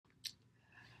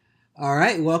All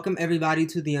right, welcome everybody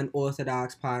to the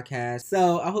Unorthodox podcast.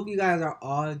 So I hope you guys are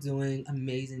all doing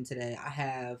amazing today. I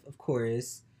have, of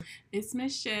course, it's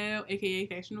Michelle, aka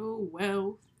Fashionable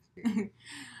Wealth.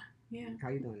 Yeah. How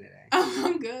you doing today?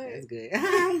 I'm good. That's good.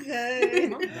 I'm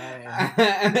good.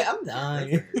 I'm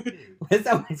done. What's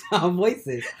up with y'all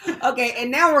voices? Okay,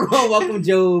 and now we're gonna welcome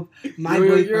Job, my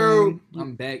boyfriend.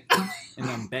 I'm back, and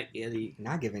I'm back, Ellie.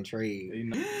 Not giving trade. You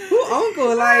know. Who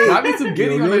uncle? Like I be too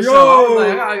giddy on the yo. show. I was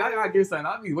like, I gotta get something.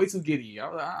 I be way too giddy. I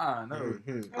was like, no.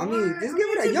 Mm-hmm. I mean, just give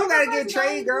it up. You don't gotta get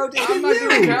trade, girl. Just I'm give not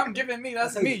giving. you. I'm giving me.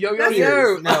 That's me. Yo, That's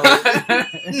yo, yo. No.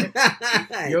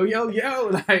 Yo, yo,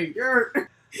 yo. Like, you're.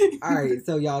 All right,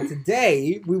 so y'all,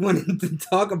 today we wanted to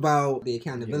talk about the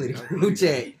accountability group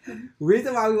chat.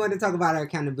 Reason why we wanted to talk about our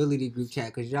accountability group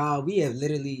chat, because y'all, we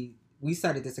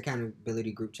started this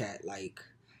accountability group chat like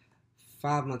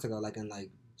 5 months ago, like in like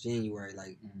January,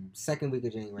 like second week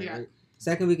of January, right?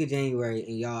 Second week of January,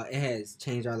 and y'all, it has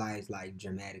changed our lives like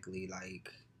dramatically,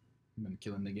 like been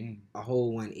killing the game. a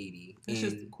whole 180. It's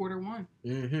just quarter one.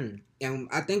 Mm-hmm. And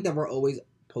I think that we're always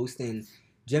posting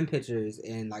gym pictures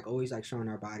and like always like showing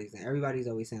our bodies, and everybody's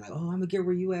always saying like, oh, I'm gonna get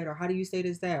where you at, or how do you say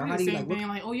this, that, or how do you like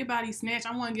oh, your body snatch,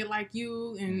 I want to get like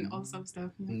you, and all this other stuff.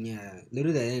 Yeah,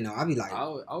 literally, you know, I'll be like, I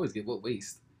always get what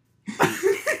waist. Because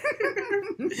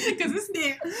it's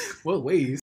there. What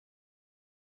waist?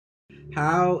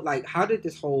 how did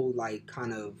this whole like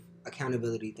kind of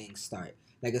accountability thing start,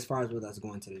 like as far as with us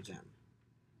going to the gym?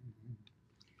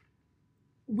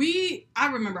 I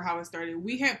remember how it started.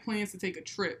 We had plans to take a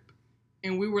trip,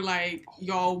 and we were like,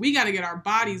 y'all, we got to get our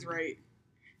bodies right.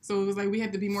 So it was like we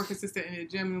had to be more consistent in the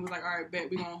gym, and it was like, all right, bet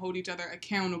we're going to hold each other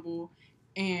accountable.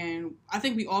 And I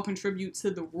think we all contribute to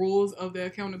the rules of the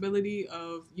accountability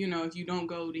of, you know, if you don't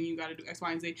go, then you got to do X,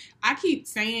 Y, and Z. I keep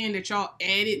saying that y'all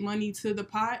added money to the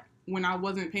pot when I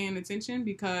wasn't paying attention,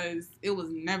 because it was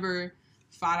never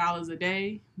 $5 a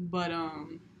day. But,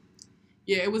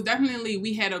 yeah, it was definitely,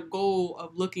 we had a goal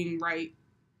of looking right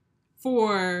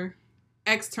for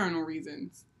external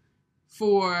reasons,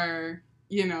 for,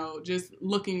 you know, just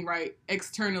looking right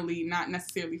externally, not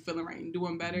necessarily feeling right and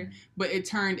doing better. But it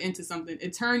turned into something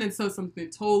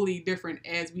totally different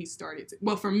as we started to,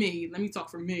 well, for me, let me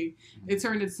talk for me. It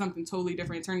turned into something totally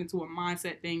different. It turned into a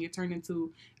mindset thing. It turned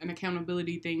into an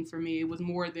accountability thing for me. It was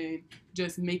more than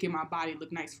just making my body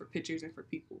look nice for pictures and for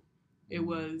people. It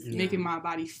was making my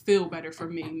body feel better for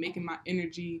me, making my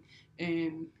energy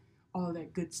and all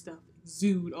that good stuff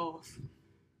exude off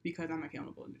because I'm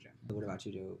accountable in the gym. What about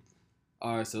you, Joe?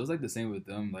 Alright, so it was like the same with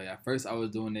them. Like at first I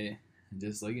was doing it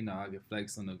just like, you know, I could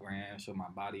flex on the gram, show my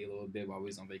body a little bit while we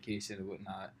was on vacation and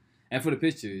whatnot. And for the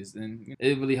pictures, and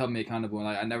it really helped me accountable.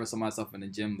 Like I never saw myself in the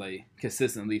gym like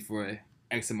consistently for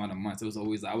X amount of months. It was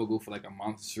always like I would go for like a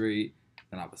month straight,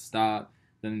 then I would stop.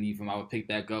 Then even I would pick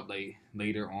back up like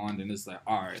later on. Then it's like,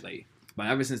 all right, like, but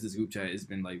ever since this group chat, it's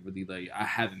been like really like I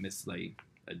haven't missed like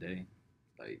a day.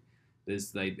 Like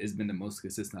this, like it's been the most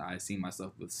consistent I've seen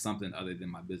myself with something other than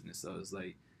my business. So it's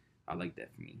like I like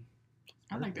that for me.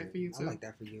 I like that for you too. I like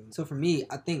that for you. So for me,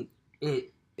 I think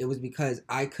it was because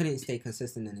I couldn't stay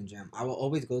consistent in the gym. I will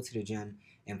always go to the gym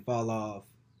and fall off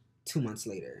 2 months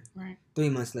later, right? 3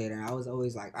 months later. I was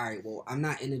always like, all right, well, I'm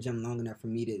not in the gym long enough for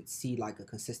me to see like a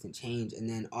consistent change. And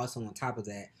then also on top of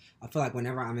that, I feel like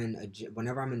whenever I'm in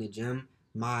the gym,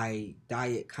 my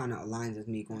diet kind of aligns with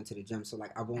me going to the gym. So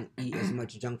like I won't eat as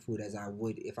much junk food as I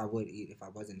would if I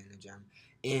wasn't in the gym.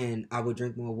 And I would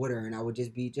drink more water, and I would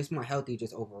just be just more healthy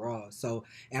just overall. So,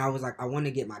 and I was like, I want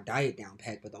to get my diet down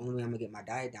packed, but the only way I'm going to get my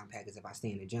diet down packed is if I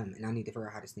stay in the gym, and I need to figure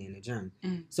out how to stay in the gym.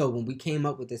 So when we came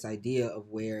up with this idea of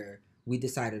where we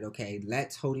decided, okay,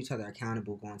 let's hold each other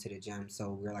accountable going to the gym.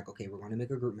 So we're like, okay, we're going to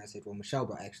make a group message. Well,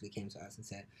 Michelle actually came to us and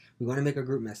said, we're going to make a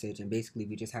group message, and basically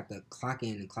we just have to clock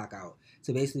in and clock out.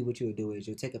 So basically what you would do is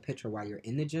you'll take a picture while you're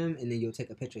in the gym, and then you'll take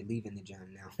a picture leaving the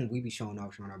gym. Now, we be showing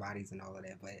our bodies and all of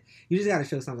that, but you just got to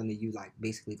show something that you like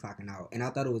basically clocking out. And I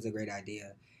thought it was a great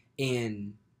idea.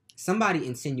 And somebody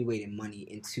insinuated money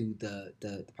into the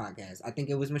podcast. I think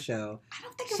it was Michelle. I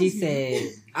don't think it she was said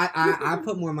me. I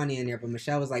put more money in there, but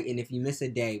Michelle was like, and if you miss a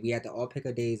day, we had to all pick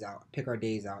our days out,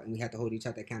 and we had to hold each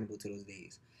other accountable to those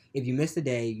days. If you missed a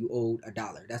day, you owed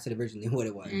 $1. That's originally what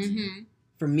it was. Mm-hmm.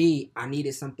 For me, I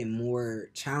needed something more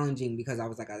challenging because I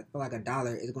was like, I feel like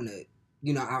 $1 is gonna,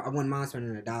 you know, I wouldn't mind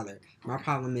spending $1. My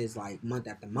problem is like month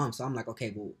after month. So I'm like,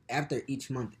 okay, well, after each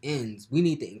month ends, we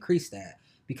need to increase that.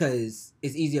 Because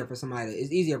it's easier for somebody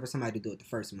to do it the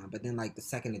first month, but then like the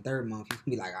second and third month, you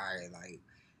can be like, all right, like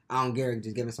I don't care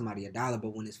just giving somebody $1,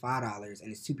 but when it's $5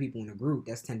 and it's 2 people in a group,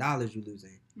 that's $10 you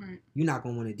losing. Right. You're not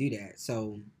gonna want to do that.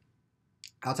 So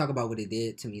I'll talk about what it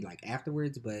did to me like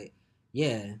afterwards, but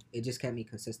yeah, it just kept me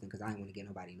consistent because I didn't want to get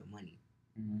nobody no money.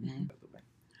 Mm-hmm.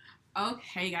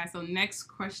 Okay, guys. So next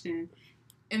question.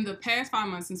 In the past 5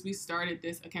 months since we started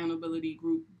this accountability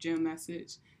group gym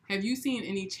message, have you seen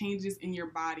any changes in your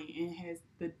body, and has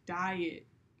the diet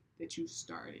that you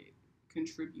started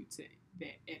contribute to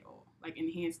that at all? Like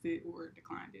enhanced it or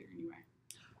declined it anyway?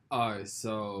 Alright,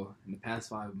 so in the past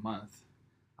 5 months,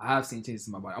 I have seen changes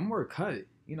in my body. I'm more cut.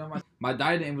 You know, my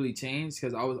diet didn't really change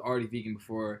because I was already vegan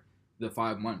before the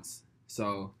 5 months.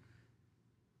 So,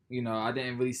 you know, I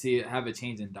didn't really see it have a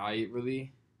change in diet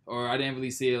really, or I didn't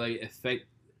really see it like affect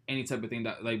any type of thing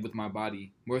that like with my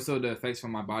body. More so, the effects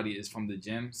from my body is from the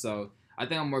gym. So I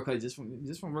think I'm more cut just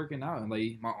from working out. And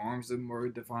like my arms are more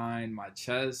defined, my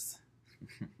chest.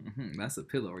 That's a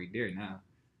pillow right there now.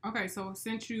 Okay, so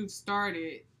since you've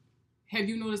started, have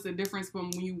you noticed a difference from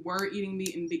when you were eating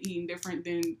meat and eating different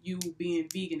than you being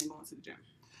vegan and going to the gym?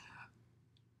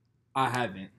 I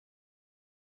haven't.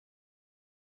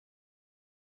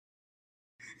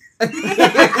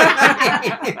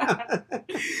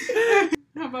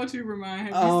 How about you, Ramon?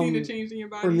 Have you seen a change in your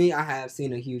body? For me, I have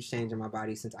seen a huge change in my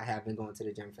body since I have been going to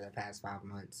the gym for the past 5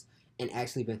 months and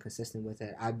actually been consistent with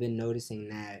it. I've been noticing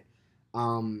that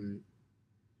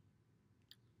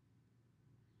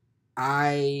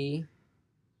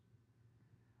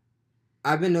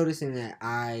I've been noticing that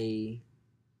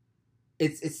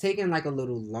it's taken like a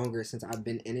little longer since I've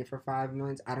been in it for 5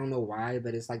 months. I don't know why,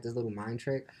 but it's like this little mind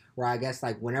trick where I guess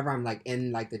like whenever I'm like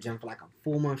in like the gym for like a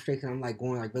full month straight and I'm like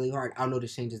going like really hard, I'll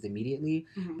notice changes immediately.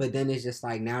 Mm-hmm. But then it's just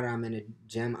like now that I'm in a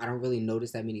gym, I don't really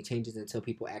notice that many changes until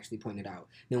people actually point it out.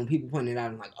 Then when people point it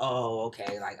out, I'm like, oh,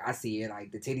 okay, like I see it,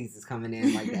 like the titties is coming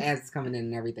in, like the ass is coming in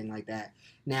and everything like that.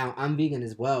 Now I'm vegan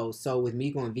as well, so with me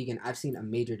going vegan, I've seen a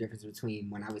major difference between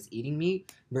when I was eating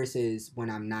meat versus when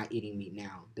I'm not eating meat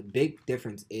now. The big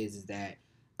difference is that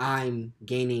I'm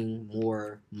gaining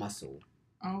more muscle.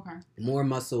 Oh, okay. More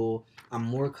muscle. I'm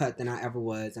more cut than I ever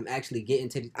was. I'm actually getting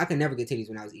titties. I could never get titties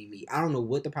when I was eating meat. I don't know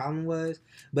what the problem was,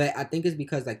 but I think it's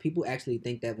because like people actually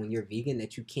think that when you're vegan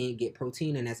that you can't get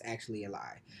protein, and that's actually a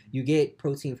lie. You get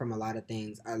protein from a lot of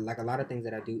things. Like a lot of things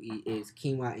that I do eat is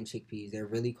quinoa and chickpeas. They're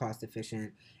really cost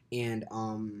efficient and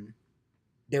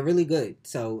they're really good.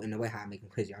 So in the way how I make them,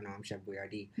 because y'all know I'm Chef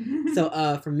Boyardee. So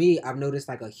for me, I've noticed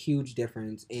like a huge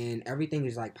difference, and everything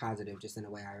is like positive, just in the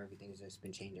way how everything's just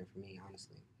been changing for me,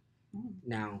 honestly.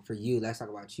 Now for you, let's talk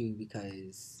about you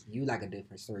because you like a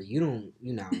different story. You don't,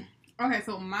 you know. Okay,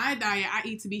 so my diet, I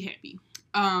eat to be happy.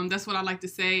 That's what I like to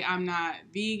say. I'm not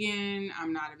vegan.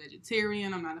 I'm not a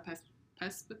vegetarian. I'm not a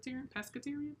pescatarian.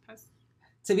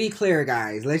 To be clear,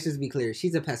 guys, let's just be clear.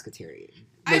 She's a pescatarian.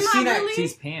 But really?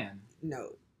 She's pan.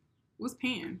 No. What's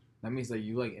pan? That means like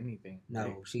you like anything. No,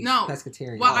 right? she's No.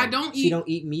 pescatarian. Well, I don't eat. She don't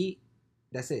eat meat.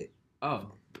 That's it.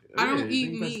 Oh. I don't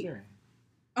eat then meat. pescatarian.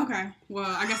 Okay, well,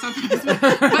 I guess I'm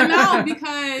but no,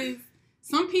 because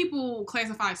some people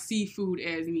classify seafood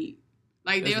as meat.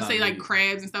 Like, That's they'll not say, like, meat.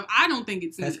 crabs and stuff. I don't think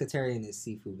it's meat. Pescatarian is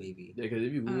seafood, baby. Yeah, because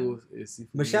if you Google, it's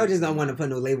seafood. Michelle just don't want to put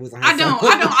no labels on I herself.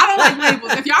 don't like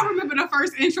labels. If y'all remember the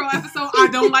first intro episode, I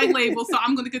don't like labels, so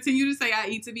I'm going to continue to say I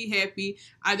eat to be happy.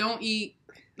 I don't eat,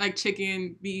 like,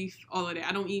 chicken, beef, all of that.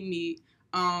 I don't eat meat.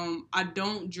 I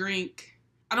don't drink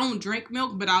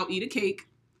milk, but I'll eat a cake.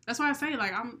 That's why I say,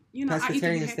 like, I eat to be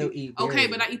happy. Still eat dairy. Okay,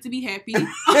 but I eat to be happy.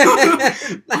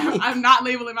 I'm not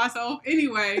labeling myself.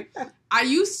 Anyway, I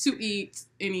used to eat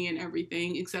any and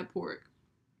everything except pork.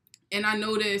 And I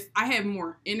noticed I have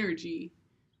more energy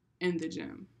in the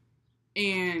gym.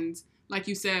 And like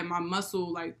you said, my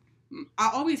muscle, like,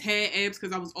 I always had abs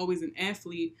because I was always an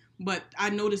athlete, but I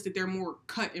noticed that they're more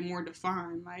cut and more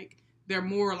defined. Like, they're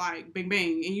more like bang,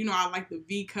 bang. And, I like the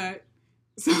V cut.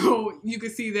 So you can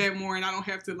see that more, and I don't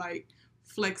have to like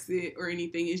flex it or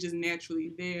anything. It's just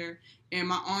naturally there. And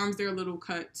my arms, they're a little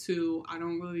cut too. I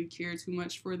don't really care too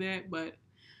much for that, but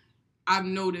I've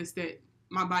noticed that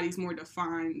my body's more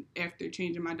defined after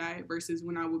changing my diet versus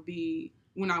when I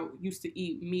used to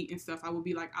eat meat and stuff. I would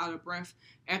be like out of breath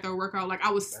after a workout. Like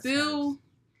I would still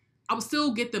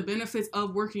get the benefits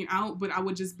of working out, but I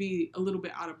would just be a little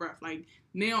bit out of breath. Like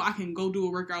now I can go do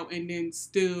a workout and then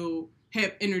still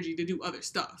have energy to do other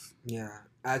stuff. Yeah,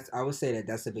 I would say that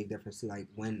that's a big difference too. Like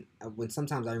when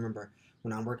sometimes I remember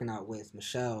when I'm working out with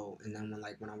Michelle, and then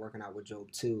when I'm working out with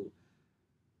Job too,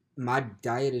 my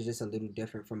diet is just a little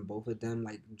different from both of them.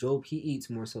 Like Job, he eats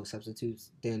more so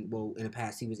substitutes than, well, in the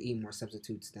past he was eating more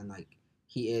substitutes than like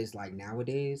he is like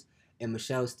nowadays. And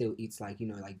Michelle still eats like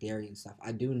like dairy and stuff.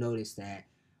 I do notice that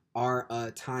our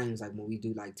times like when we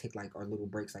do like take like our little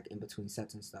breaks like in between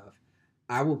sets and stuff,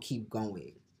 I will keep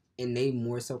going. And they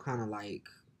more so kind of like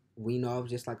wean off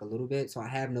just like a little bit. So I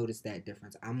have noticed that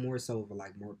difference. I'm more so of a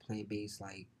like more plant based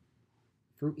like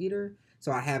fruit eater.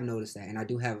 So I have noticed that, and I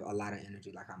do have a lot of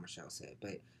energy, like how Michelle said.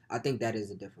 But I think that is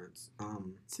a difference.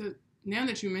 So now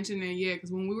that you mentioned that, yeah,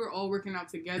 because when we were all working out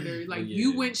together, like yeah.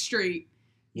 you went straight.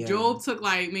 Yeah. Job took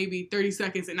like maybe 30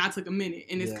 seconds and I took a minute.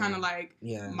 And it's Yeah. kind of like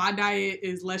my diet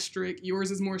is less strict, yours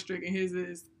is more strict, and his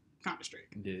is kind of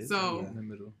strict. Yeah, so in the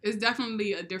middle. It's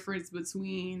definitely a difference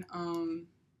between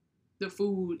the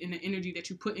food and the energy that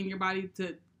you put in your body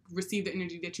to receive the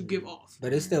energy that you give off.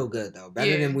 But it's still good though.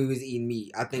 Better than we was eating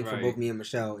meat. I think for both me and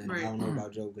Michelle. And I don't know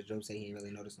about Joe because Joe said he didn't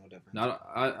really notice no difference. No,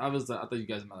 I thought you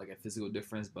guys meant like a physical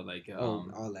difference, but like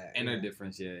all that inner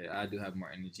difference. Yeah, I do have more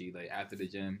energy. Like after the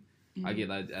gym, I get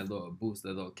like a little boost, a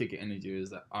little kick of energy.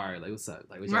 It's like, all right, like what's up?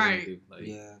 Like what y'all gonna do? Like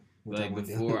Like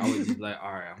before, I was just like,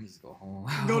 all right, I'm just go home,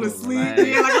 go to sleep.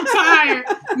 Yeah, like I'm tired.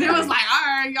 And it was like, all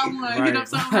right, y'all want to hit up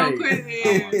something real quick? I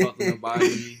don't want to talk to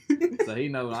nobody. So he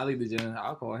know when I leave the gym,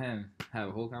 I'll call him, have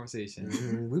a whole conversation.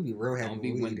 Mm-hmm. We be real happy. Don't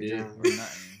be winded or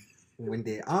nothing.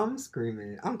 Winded. I'm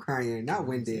screaming. I'm crying. Not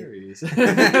winded. Serious. All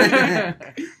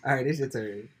right, it's your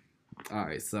turn. All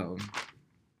right, so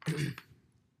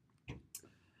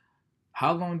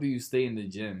how long do you stay in the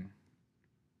gym?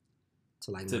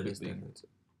 To like typically.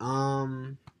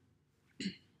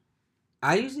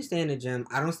 I usually stay in the gym.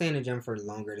 I don't stay in the gym for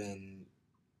longer than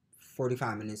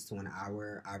 45 minutes to an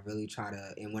hour. I really try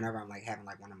to, and whenever I'm like having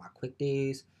like one of my quick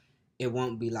days, it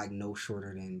won't be like no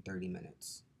shorter than 30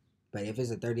 minutes. But if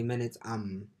it's a 30 minutes,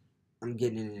 I'm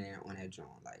getting in there on that joint,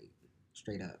 like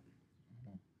straight up.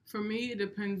 For me, it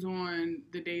depends on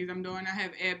the days I'm doing. I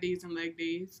have ab days and leg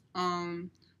days.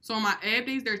 So my ab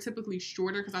days, they're typically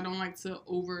shorter because I don't like to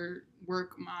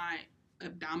overwork my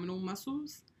abdominal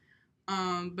muscles.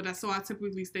 So I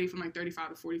typically stay from like 35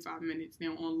 to 45 minutes.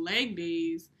 Now on leg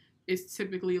days, it's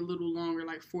typically a little longer,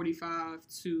 like 45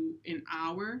 to an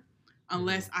hour,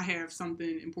 unless I have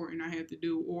something important I have to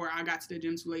do, or I got to the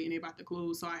gym too late and they about to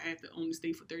close, so I have to only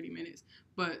stay for 30 minutes.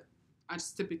 But I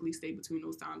just typically stay between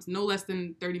those times. No less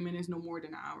than 30 minutes, no more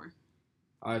than an hour.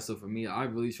 All right, so for me, I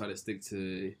really try to stick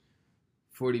to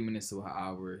 40 minutes to an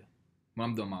hour when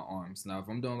I'm doing my arms. Now, if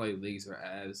I'm doing like legs or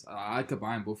abs, I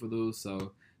combine both of those,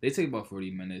 so they take about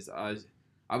 40 minutes. I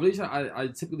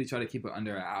typically try to keep it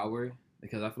under an hour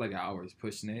because I feel like an hour is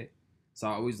pushing it. So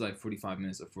I always like 45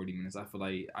 minutes or 40 minutes. I feel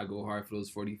like I go hard for those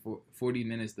 40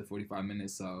 minutes to 45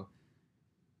 minutes, so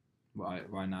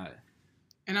why not?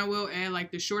 And I will add,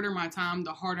 like, the shorter my time,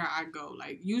 the harder I go.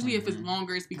 Like, usually if it's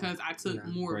longer, it's because I took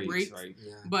more breaks. Right.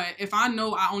 Yeah. But if I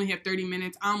know I only have 30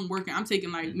 minutes, I'm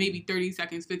taking, like, maybe 30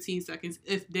 seconds, 15 seconds,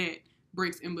 if that,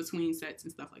 breaks in between sets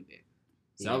and stuff like that.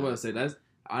 So I was going to say, that's,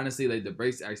 honestly, like, the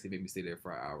breaks actually make me stay there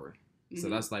for an hour. So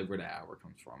that's, like, where the hour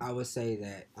comes from. I would say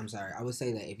that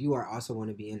if you are also going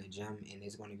to be in the gym and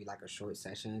it's going to be, like, a short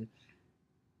session,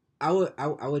 I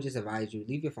would just advise you,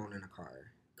 leave your phone in the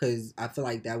car. Because I feel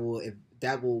like that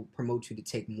will promote you to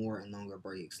take more and longer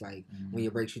breaks. Like, when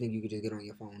your breaks, you think you could just get on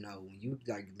your phone. No, when you,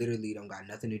 like, literally don't got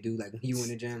nothing to do, like, when you in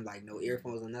the gym, like, no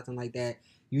earphones or nothing like that,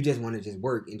 you just want to just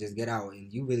work and just get out,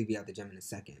 and you really be out the gym in a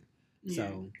second.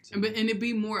 Yeah. So, and it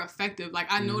be more effective. Like,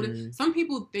 I noticed some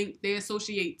people think they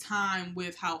associate time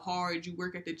with how hard you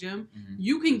work at the gym.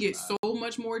 You can get so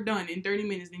much more done in 30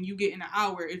 minutes than you get in an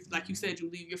hour if, like you said, you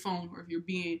leave your phone, or if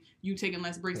you taking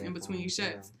less breaks in between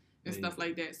sets and stuff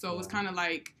like that. So it's kind of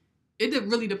like, it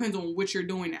really depends on what you're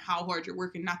doing and how hard you're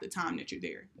working, not the time that you're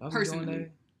there. Personally.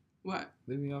 What?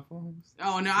 Leaving your phones?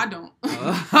 Oh, no, I don't.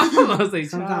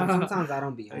 Sometimes I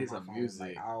don't be on my phone. Music.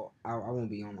 Like, I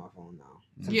won't be on my phone now.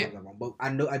 Sometimes I won't.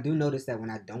 But I do notice that when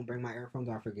I don't bring my earphones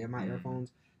or I forget my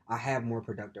earphones, I have more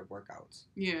productive workouts.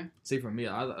 Yeah. See, for me,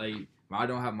 when I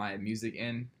don't have my music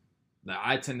in, like,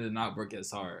 I tend to not work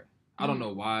as hard. I don't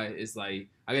know why. It's like,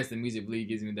 I guess the music really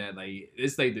gives me that, like,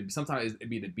 it's like, sometimes it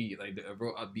be the beat, like, the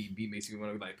real upbeat beat makes me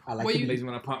want to, like, makes me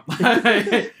want to pump.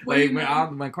 Like,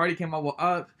 when Cardi came out with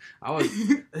Up, I was,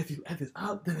 if it's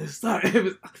up, then it's start.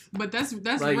 But that's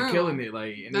like, real. killing it.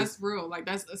 Like, that's real. Like,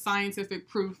 that's a scientific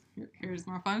proof. Here's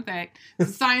my fun fact.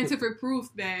 It's scientific proof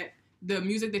that the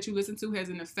music that you listen to has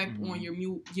an effect on your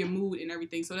mood and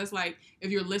everything. So that's like,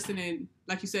 if you're listening,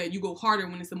 like you said, you go harder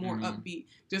when it's a more upbeat.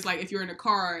 Just like if you're in a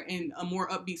car and a more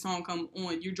upbeat song come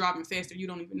on, you're driving faster, you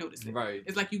don't even notice it. Right.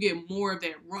 It's like you get more of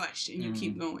that rush and you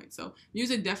keep going. So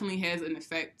music definitely has an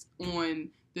effect on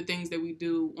the things that we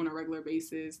do on a regular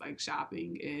basis, like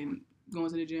shopping and going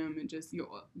to the gym and just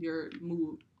your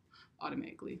mood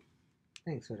automatically.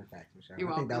 Thanks for the facts, Michelle.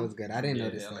 You're I think that welcome. was good. I didn't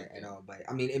notice that at all, but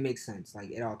I mean, it makes sense. Like,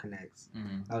 it all connects.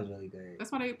 That was really good.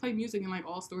 That's why they play music in like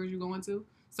all stores you go into.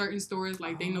 certain stores,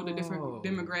 like they know the different Oh.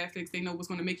 demographics. They know what's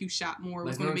going to make you shop more,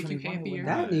 what's Like going to make you Forever 21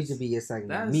 happier. with That needs to be your segment.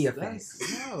 That's- Mia that's-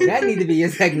 facts. no. That needs to be your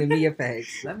segment. Mia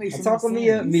facts. That makes I so talk with much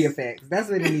Mia. sense. Mia facts. That's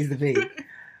what it needs to be.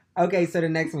 Okay, so the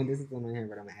next one. This is on my hand,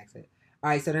 but I'm gonna ask it. All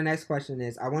right. So the next question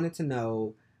is: I wanted to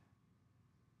know.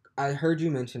 I heard you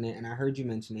mention it, and I heard you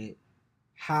mention it.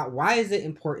 Why is it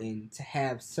important to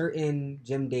have certain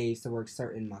gym days to work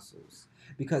certain muscles?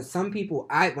 Because some people,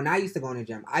 when I used to go in the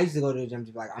gym, I used to go to the gym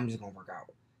to be like, I'm just gonna work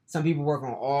out. Some people work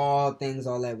on all things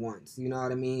all at once. You know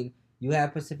what I mean? You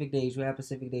have Pacific days,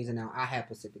 and now I have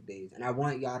Pacific days. And I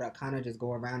want y'all to kind of just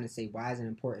go around and say, why is it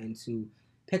important to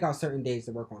pick out certain days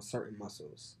to work on certain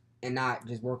muscles and not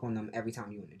just work on them every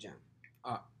time you're in the gym?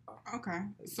 Okay,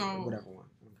 so whatever one.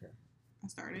 Okay. I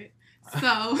started.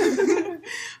 So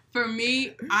for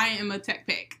me, I am a tech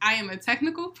pack. I am a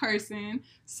technical person,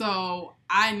 so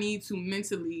I need to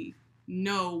mentally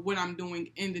know what I'm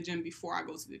doing in the gym before I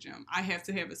go to the gym. I have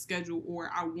to have a schedule or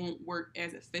I won't work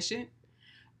as efficient.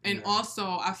 And Yeah.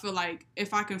 also, I feel like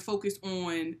if I can focus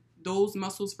on those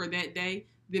muscles for that day,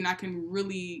 then I can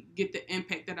really get the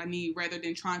impact that I need rather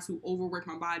than trying to overwork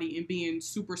my body and being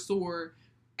super sore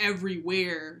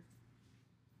everywhere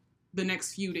the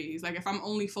next few days. Like if I'm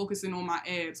only focusing on my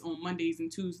abs on Mondays and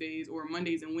Tuesdays or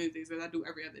Mondays and Wednesdays as I do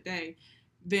every other day,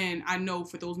 then I know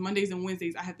for those Mondays and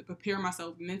Wednesdays, I have to prepare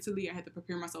myself mentally. I have to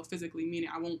prepare myself physically, meaning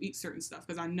I won't eat certain stuff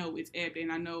because I know it's ab day.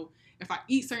 And I know if I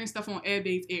eat certain stuff on ab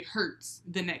days, it hurts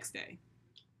the next day.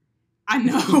 I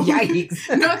know. Yikes.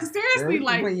 No, seriously, Girl,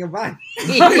 like, in your body.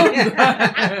 listen,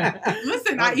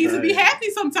 I eat to be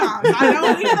happy sometimes. I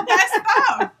don't eat the best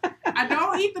stuff. I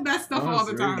don't eat the best stuff all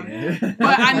the time.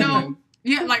 But I know,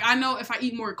 I know if I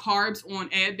eat more carbs on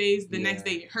ab days, the next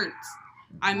day it hurts.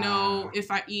 I know if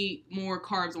I eat more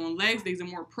carbs on legs days and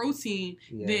more protein,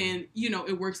 then,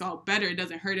 it works out better. It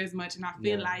doesn't hurt as much. And I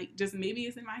feel like just maybe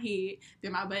it's in my head that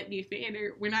my butt get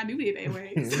fatter when I do it that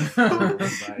way. So,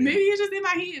 maybe it's just in my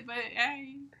head, but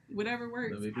hey, whatever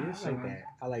works.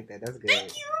 I like that. That's good.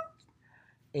 Thank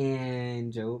you.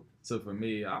 And Joe? So for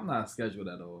me, I'm not scheduled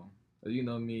at all. You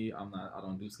know me, I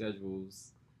don't do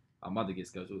schedules. I'm about to get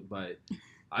scheduled, but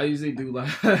I usually do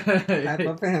Hype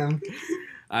up for him.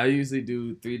 I usually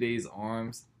do 3 days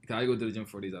arms. I go to the gym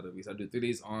 4 days out of the week. So I do 3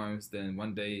 days arms, then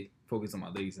 1 day focus on my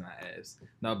legs and my abs.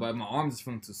 Now, but if my arms is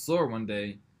feeling too sore one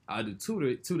day, I do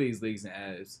 2 days legs and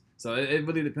abs. So it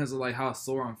really depends on like how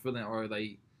sore I'm feeling or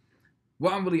like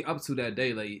what I'm really up to that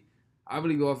day. Like I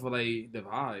really go off of like the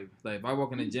vibe. Like if I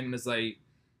walk in the gym and it's like,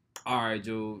 all right,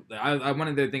 Joe, like, I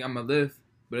wanted to think I'm gonna lift,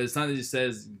 but it's something that just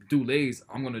says do legs,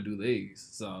 I'm gonna do legs.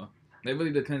 So it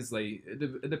really depends. Like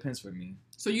it depends for me.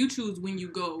 So you choose when you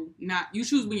go, you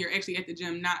choose when you're actually at the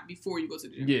gym, not before you go to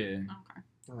the gym. Yeah. Okay.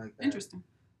 I like that. Interesting.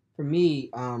 For me,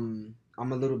 I'm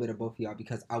a little bit of both of y'all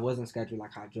because I wasn't scheduled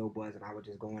like how Joe was, and I would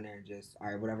just go in there and just, all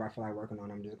right, whatever I feel like working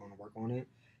on, I'm just gonna work on it.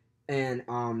 And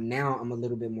now I'm a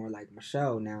little bit more like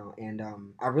Michelle now, and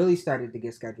I really started to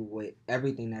get scheduled with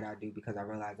everything that I do because I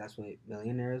realized that's what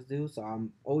millionaires do. So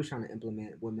I'm always trying to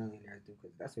implement what millionaires do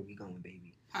because that's where we going,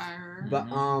 baby. But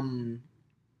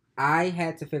I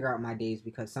had to figure out my days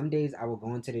because some days I would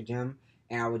go into the gym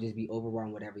and I would just be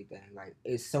overwhelmed with everything. Like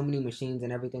it's so many machines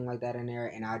and everything like that in there,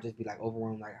 and I'd just be like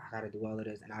overwhelmed, like I gotta do all of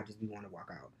this, and I'd just be wanting to walk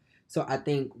out. So I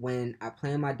think when I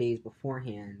plan my days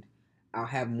beforehand, I'll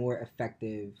have more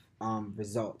effective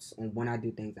results on when I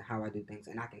do things and how I do things,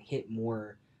 and I can hit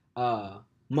more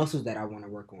muscles that I want to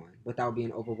work on without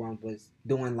being overwhelmed with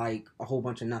doing like a whole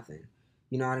bunch of nothing.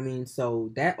 You know what I mean? So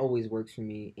that always works for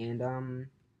me, and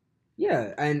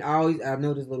yeah, and I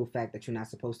know this little fact that you're not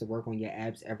supposed to work on your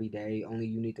abs every day. Only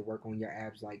you need to work on your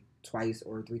abs like twice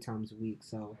or 3 times a week.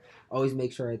 So always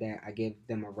make sure that I give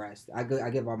them a rest. I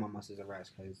give all my muscles a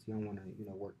rest because you don't want to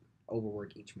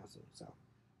overwork each muscle. So.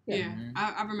 Yeah,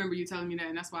 I remember you telling me that,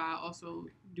 and that's why I also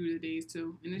do the days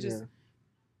too. And it just,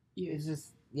 it's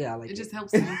just, I like it. It just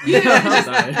helps me. It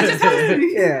just helps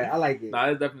me. Yeah, I like it. Nah,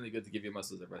 it's definitely good to give your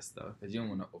muscles a rest though, because you don't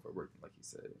want to overwork them, like you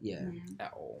said. Yeah,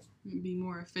 at all. Be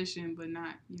more efficient, but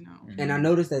not, And I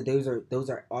noticed that those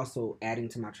are also adding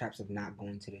to my traps of not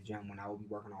going to the gym. When I would be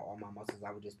working on all my muscles,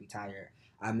 I would just be tired.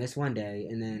 I miss one day,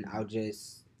 and then I'll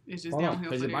just. It's just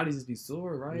downhill. Because your body just be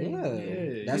sore, right?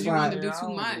 Yeah. That's why you want to do too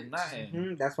much.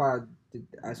 That's why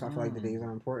I feel like the days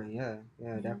are important. Yeah,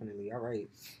 definitely. All right.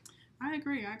 I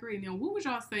agree. Now, what would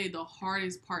y'all say the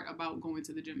hardest part about going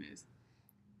to the gym is?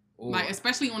 Like,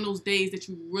 especially on those days that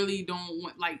you really don't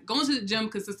want, like, going to the gym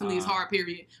consistently is hard,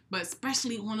 period. But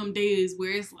especially on them days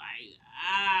where it's like,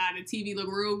 the TV look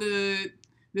real good,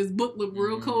 this book look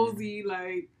real cozy,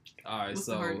 like. All right,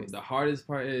 so the hardest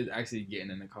part is actually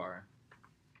getting in the car.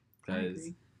 Because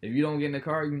If you don't get in the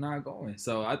car, you're not going.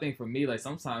 So I think for me, like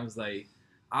sometimes like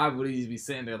I really just be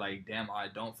sitting there like, damn, I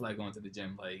don't feel like going to the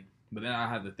gym. Like, but then I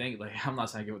have to think like I'm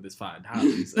not trying to give up this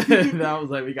 $5. And I was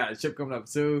like, we got a trip coming up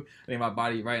too. I think my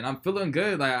body right, and I'm feeling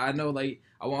good. Like I know like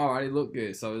I want my body to look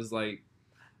good. So it's like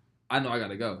I know I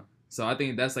gotta go. So I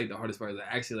think that's like the hardest part is like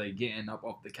actually like getting up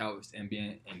off the couch and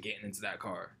getting into that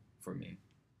car for me.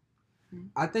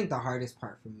 I think the hardest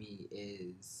part for me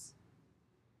is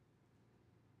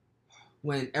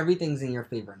when everything's in your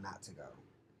favor not to go.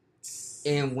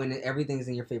 And when everything's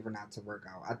in your favor not to work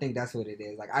out. I think that's what it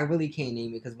is. Like, I really can't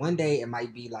name it because one day it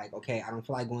might be like, okay, I don't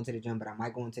feel like going to the gym, but I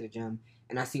might go into the gym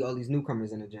and I see all these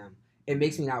newcomers in the gym. It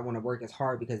makes me not want to work as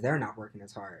hard because they're not working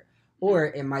as hard. Or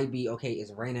it might be, okay,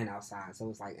 it's raining outside, so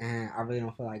it's like, I really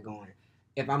don't feel like going.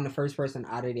 If I'm the first person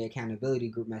out of the accountability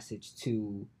group message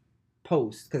to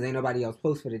post, because ain't nobody else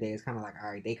post for the day, it's kind of like,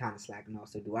 all right, they kind of slacking off,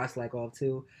 so do I slack off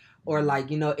too? Or like,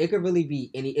 you know, it could really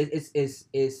be any. It's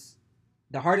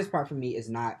the hardest part for me is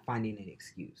not finding an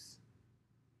excuse.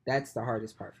 That's the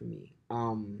hardest part for me.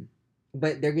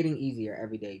 But they're getting easier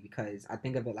every day because I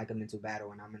think of it like a mental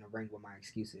battle, and I'm in a ring with my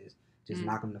excuses. Just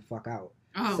knock them the fuck out.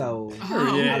 Oh. So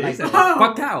Yeah, I like said, that.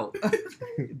 fuck out,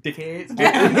 dickheads.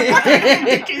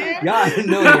 Y'all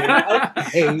know it.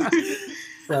 Okay.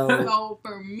 So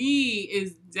for me,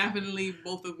 it's definitely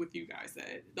both of what you guys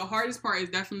said. The hardest part is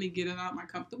definitely getting out of my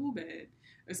comfortable bed,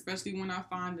 especially when I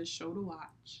find a show to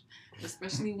watch,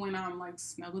 especially when I'm like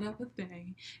snuggled up with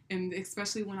Faye, and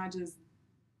especially when I just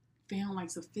feel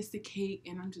like sophisticate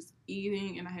and I'm just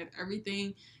eating and I have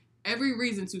every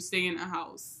reason to stay in the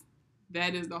house.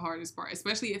 That is the hardest part,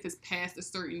 especially if it's past a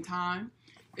certain time.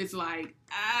 It's like,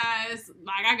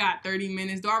 I got 30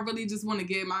 minutes. Do I really just want to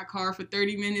get in my car for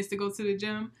 30 minutes to go to the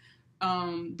gym?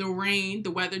 The rain,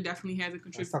 the weather definitely has a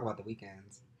contribution. Let's talk about the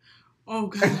weekends. Oh,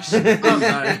 gosh.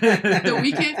 The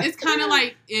weekend, it's kind of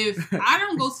like if I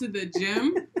don't go to the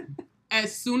gym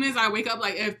as soon as I wake up,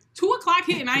 like if 2 o'clock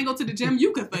hit and I ain't go to the gym,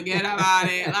 you can forget about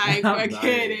it. Like,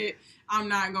 forget it. I'm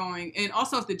not going. And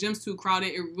also, if the gym's too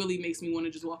crowded, it really makes me want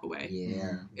to just walk away.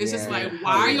 Yeah. It's just like,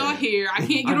 why are y'all here? I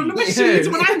can't get on the machines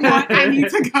when I want. I need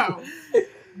to go.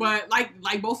 But like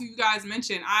both of you guys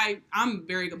mentioned, I'm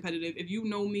very competitive. If you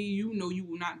know me, you know you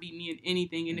will not beat me in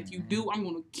anything. And if you do, I'm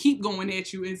going to keep going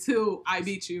at you until I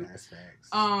beat you. That's facts.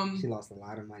 She lost a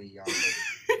lot of money, y'all.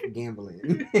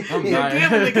 Gambling. I'm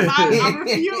gambling because I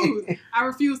refuse. I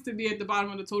refuse to be at the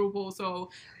bottom of the total poll. So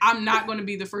I'm not going to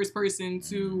be the first person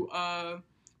to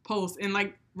post. And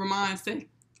like Ramon said,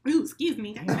 ooh, excuse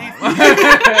me.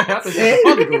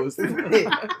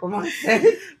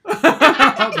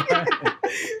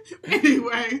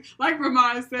 Anyway, like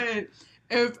Ramon said,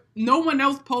 if no one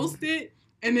else posted,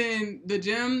 and then the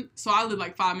gym, so I live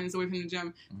like 5 minutes away from the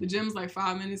gym. The gym's like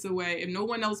 5 minutes away. If no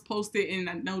one else posted, and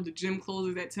I know the gym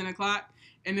closes at 10 o'clock,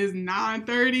 and it's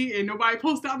 9:30, and nobody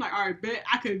posted, I'm like, all right, bet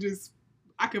I could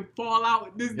fall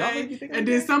out this day, and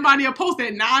then somebody will post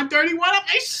at 9:31. I'm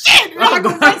like, shit, I'm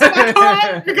going to my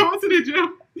car. We're going to the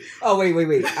gym. Oh wait,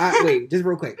 wait, just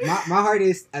real quick. My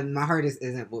hardest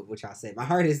isn't what y'all said. My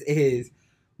hardest is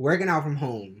working out from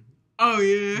home. Oh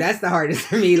yeah, that's the hardest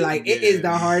for me. Like it is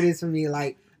the hardest for me.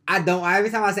 Like every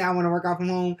time I say I want to work out from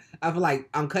home, I feel like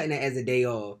I'm cutting it as a day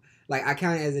off. Like I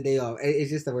count it as a day off. It's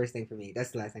just the worst thing for me.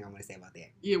 That's the last thing I want to say about that.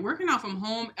 Yeah, working out from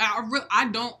home.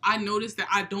 I noticed that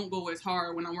I don't go as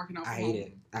hard when I'm working out from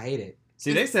home. I hate it.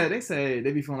 See, they said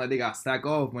they be feeling like they got stack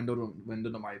off when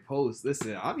nobody posts.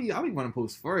 Listen, I'll be wanting to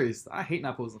post first. I hate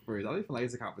not posting first. I be feeling like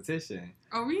it's a competition.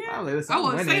 Oh yeah. I was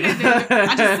say that.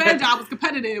 I just said I was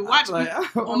competitive. Watch me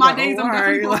on my days. I'm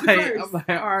definitely posting first. I'm like,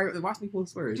 all right, watch me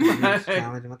post first. Yes,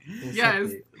 challenge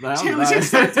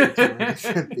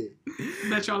accepted.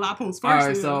 Let y'all not post first. All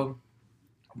right, so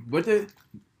what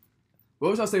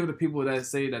would y'all say with the people that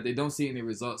say that they don't see any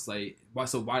results? Like, why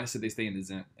should they stay in the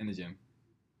gym?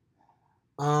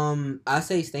 I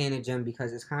say stay in the gym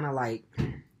because it's kind of like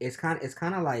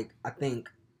I think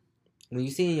when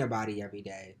you see in your body every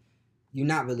day, you're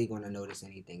not really going to notice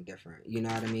anything different. You know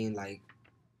what I mean? Like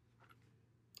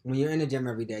when you're in the gym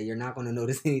every day, you're not going to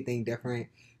notice anything different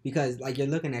because like you're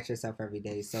looking at yourself every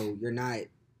day, so you're not.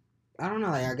 I don't know.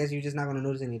 Like I guess you're just not going to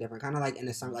notice any different. Kind of like in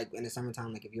the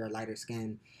summertime, like if you're a lighter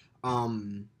skin,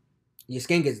 your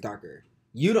skin gets darker.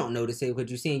 You don't notice it because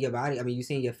you see in your body. I mean, you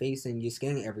see in your face and your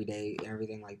skin every day and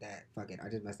everything like that. Fuck it. I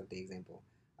just messed up the example.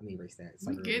 Let me erase that.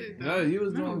 We get it. No, you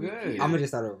was doing good. I'm gonna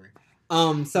just start over.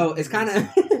 So it's kind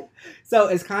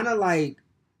of like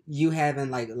you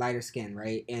having like lighter skin,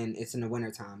 right? And it's in the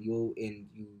wintertime. You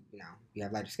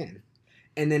have lighter skin.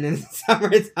 And then in the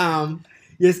summertime,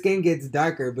 your skin gets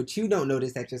darker, but you don't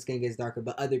notice that your skin gets darker,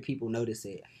 but other people notice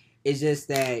it. It's just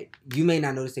that you may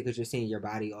not notice it because you're seeing your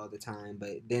body all the time,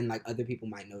 but then like other people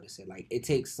might notice it. Like it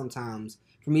takes sometimes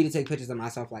for me to take pictures of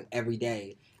myself like every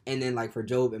day, and then like for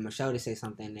Job and Michelle to say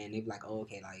something, and they be like, "Oh,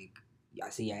 okay, like I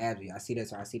see your abs, I see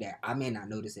this or I see that." I may not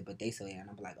notice it, but they say it, and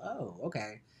I'm like, "Oh,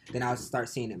 okay." Then I'll start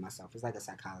seeing it myself. It's like a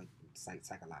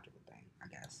psychological thing, I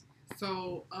guess.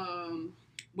 So,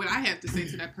 what I have to say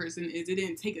to that person is it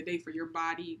didn't take a day for your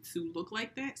body to look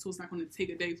like that, so it's not going to take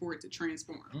a day for it to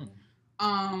transform.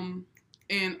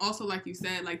 And also, like you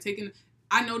said, like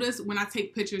I notice when I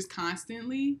take pictures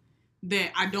constantly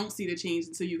that I don't see the change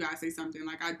until you guys say something.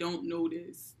 Like I don't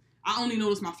notice. I only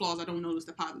notice my flaws. I don't notice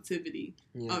the positivity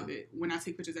of it when I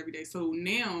take pictures every day. So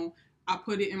now I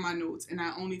put it in my notes and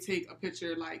I only take a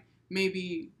picture like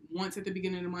maybe once at the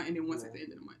beginning of the month and then once at the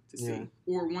end of the month to see,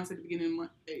 or once at the beginning of the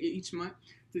month, each month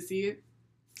to see it.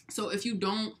 So if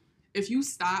you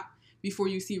stop before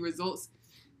you see results,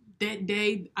 that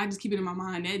day, I just keep it in my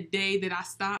mind, that day that I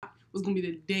stopped was going to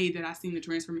be the day that I seen the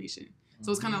transformation.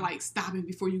 So it's kind of like stopping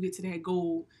before you get to that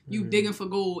goal. You digging for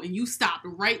gold, and you stopped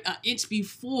right an inch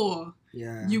before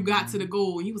you got to the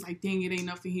goal. And you was like, dang, it ain't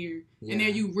nothing here. And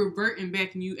then you reverting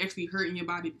back, and you actually hurting your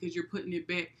body because you're putting it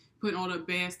back, putting all the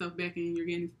bad stuff back in, and you're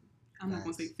getting, I'm not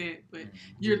going to say fat, but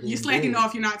you're slacking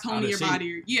off, you're not toning your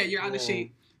body. You're out of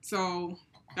shape. So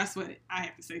that's what I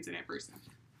have to say to that person.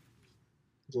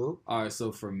 Joe? All right,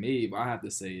 so for me, what I have to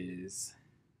say is,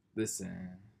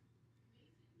 listen,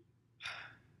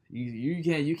 you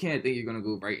can't think you're gonna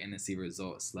go right in and see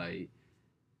results. Like,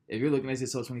 if you're looking at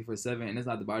yourself 24/7 and it's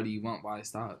not the body you want, why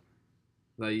stop?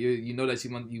 Like you know that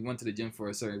you went to the gym for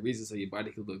a certain reason so your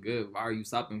body could look good. Why are you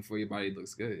stopping before your body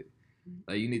looks good?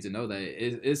 Like you need to know that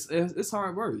it's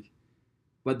hard work,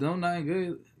 but don't nothing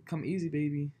good come easy,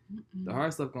 baby. The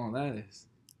hard stuff gonna last.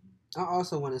 I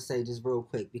also want to say just real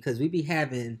quick, because we be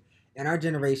having, in our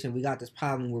generation, we got this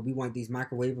problem where we want these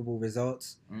microwavable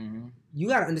results. You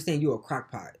got to understand you're a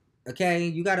crock pot, okay?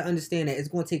 You got to understand that it's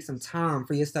going to take some time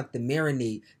for your stuff to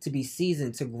marinate, to be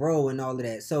seasoned, to grow, and all of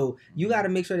that. So you got to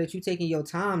make sure that you're taking your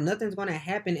time. Nothing's going to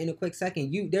happen in a quick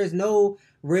second. There's no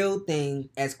real thing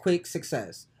as quick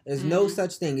success. There's no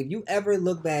such thing. If you ever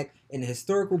look back in the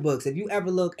historical books, if you ever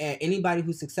look at anybody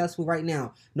who's successful right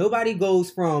now, nobody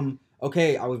goes from,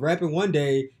 okay, I was rapping one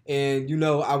day and,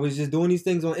 I was just doing these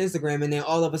things on Instagram and then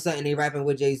all of a sudden they rapping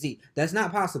with Jay-Z. That's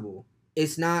not possible.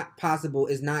 It's not possible.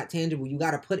 It's not tangible. You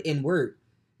got to put in work.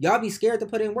 Y'all be scared to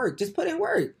put in work. Just put in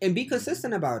work and be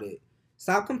consistent about it.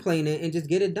 Stop complaining and just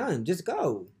get it done. Just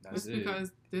go. That's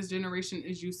because this generation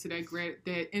is used to that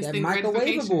instant that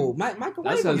gratification. Microwavable.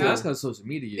 That's because social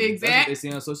media. Exactly. That's what they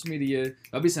see on social media.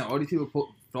 I'll be saying all these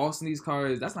people flossing these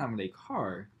cars. That's not even their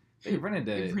car. They rented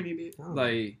that. They rented it.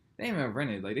 Like, they ain't even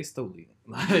rented. Like, they stole it.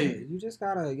 Like, you just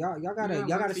gotta y'all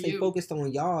gotta stay focused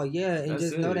on y'all, and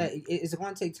just know that it's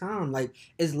gonna take time. Like,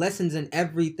 it's lessons in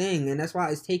everything, and that's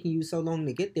why it's taking you so long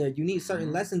to get there. You need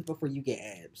certain lessons before you get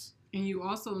abs. And you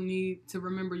also need to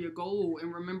remember your goal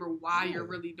and remember why you're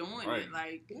really doing it.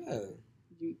 Like,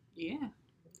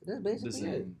 that's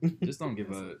basically it. Just don't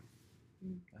give up.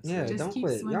 Don't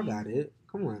quit. Swimming. Y'all got it.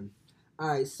 Come on. All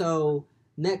right, so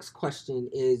next question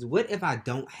is, what if I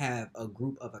don't have a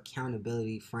group of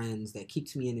accountability friends that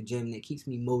keeps me in the gym, that keeps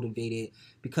me motivated?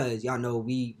 Because y'all know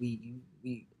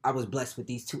I was blessed with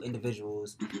these two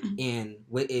individuals, and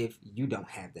what if you don't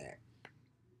have that?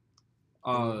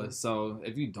 So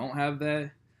if you don't have that,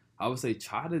 I would say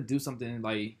try to do something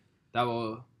like that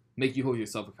will make you hold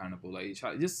yourself accountable. Like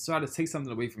try to take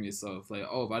something away from yourself. Like,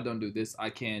 oh, if I don't do this, I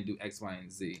can't do X, Y,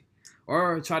 and Z.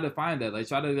 Or try to find that. Like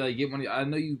try to get one. I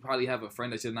know you probably have a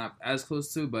friend that you're not as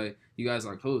close to, but you guys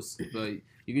are close. But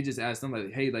you could just ask them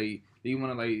like, hey, like, do you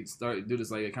want to like start do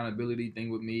this like accountability thing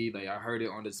with me? Like I heard it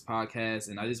on this podcast,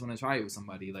 and I just want to try it with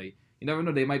somebody. Like you never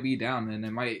know, they might be down, and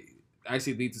it might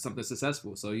actually lead to something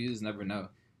successful. So you just never know.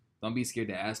 Don't be scared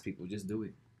to ask people. Just do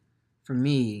it. For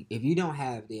me, if you don't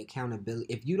have the accountability,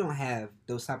 if you don't have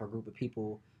those type of group of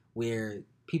people where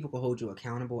people can hold you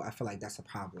accountable, I feel like that's a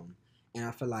problem. And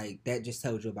I feel like that just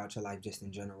tells you about your life just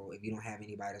in general. If you don't have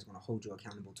anybody that's going to hold you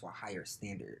accountable to a higher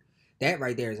standard, that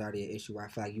right there is already an issue where I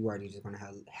feel like you already just going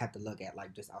to have to look at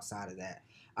like just outside of that.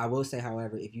 I will say,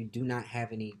 however, if you do not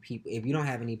have any people, if you don't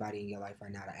have anybody in your life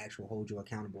right now to actually hold you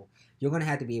accountable, you're going to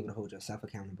have to be able to hold yourself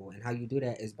accountable. And how you do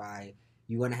that is by,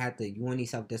 you want to need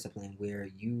self-discipline where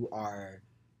you are,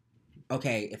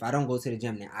 okay, if I don't go to the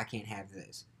gym, then I can't have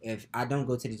this. If I don't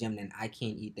go to the gym, then I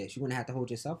can't eat this. You're going to have to hold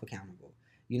yourself accountable.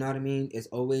 You know what I mean? It's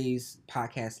always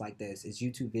podcasts like this. It's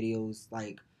YouTube videos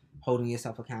like holding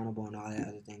yourself accountable and all that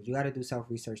other things. You got to do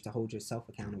self-research to hold yourself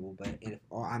accountable. But in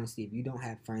all honesty, if you don't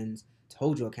have friends to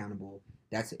hold you accountable,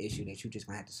 that's an issue that you just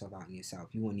going to have to solve out in yourself.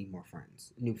 You will need more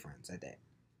friends, new friends at that.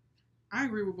 I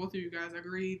agree with both of you guys. I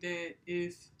agree that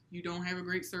if you don't have a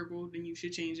great circle, then you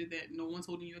should change it, that no one's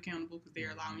holding you accountable because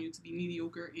they're allowing you to be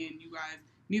mediocre, and you guys,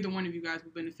 neither one of you guys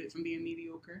will benefit from being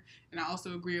mediocre. And I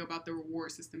also agree about the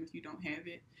reward system if you don't have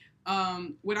it.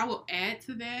 What I will add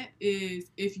to that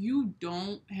is if you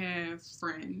don't have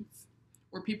friends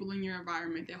or people in your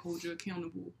environment that hold you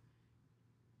accountable,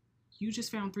 you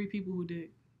just found 3 people who did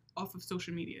off of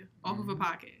social media, off of a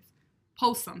podcast.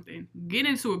 Post something, get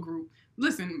into a group.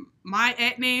 Listen, my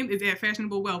 @name is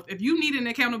 @fashionablewealth. If you need an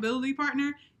accountability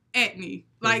partner, @me.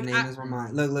 Like, his name is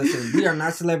Ramon. Look, listen, we are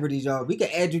not celebrities, y'all. We can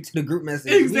add you to the group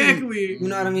message. Exactly. You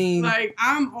know what I mean? Like,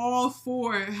 I'm all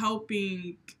for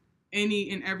helping any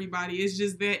and everybody. It's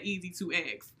just that easy to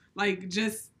ask. Like,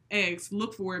 just ask,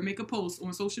 look for it, make a post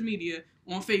on social media,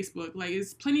 on Facebook. Like,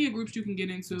 it's plenty of groups you can get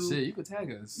into. Shit, you could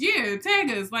tag us. Yeah, tag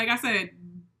us. Like I said,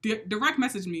 direct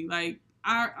message me. Like,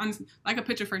 I like a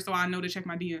picture first so I know to check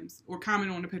my DMs, or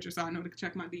comment on the picture so I know to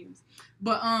check my DMs.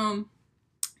 But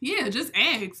yeah, just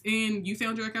ask and you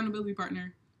found your accountability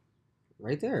partner.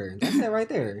 Right there. That's it right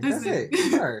there. That's it.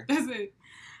 Sure. That's it.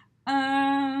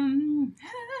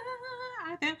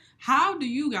 How do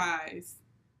you guys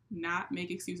not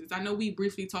make excuses? I know we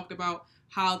briefly talked about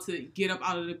how to get up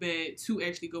out of the bed to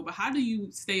actually go, but how do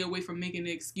you stay away from making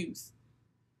an excuse?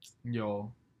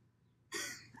 Yo.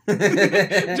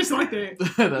 Just like that.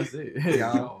 That's it.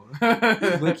 Yo.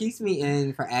 What keeps me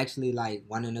in for actually like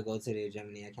wanting to go to the gym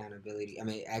and the accountability, I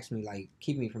mean, actually like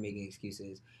keep me from making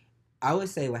excuses, I would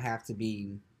say would have to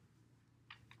be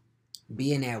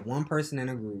being that one person in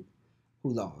a group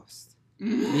who lost.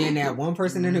 Being that one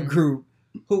person in a group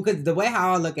who, because the way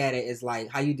how I look at it is like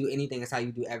how you do anything is how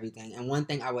you do everything. And one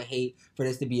thing I would hate for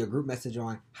this to be a group message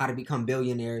on how to become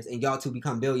billionaires and y'all two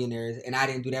become billionaires, and I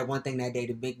didn't do that one thing that day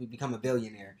to make me become a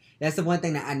billionaire. That's the one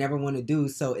thing that I never want to do.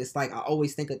 So it's like I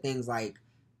always think of things like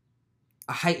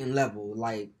a heightened level.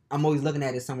 Like I'm always looking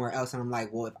at it somewhere else, and I'm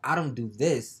like, well, if I don't do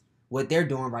this, what they're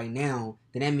doing right now,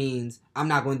 then that means I'm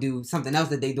not going to do something else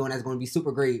that they're doing that's going to be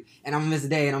super great, and I'm going to miss a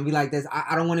day, and I'm going to be like this.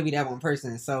 I don't want to be that one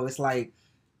person. So it's like,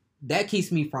 that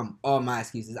keeps me from all my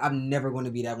excuses. I'm never going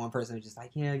to be that one person who's just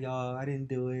like, yeah, y'all, I didn't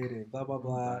do it, and blah, blah,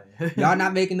 blah. Y'all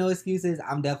not making no excuses.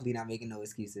 I'm definitely not making no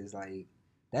excuses. Like,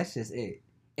 that's just it.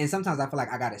 And sometimes I feel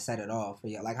like I got to set it off for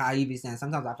you. Like how you be saying,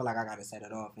 sometimes I feel like I got to set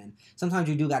it off. And sometimes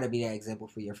you do got to be that example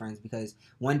for your friends, because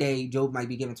one day Joe might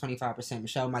be giving 25%,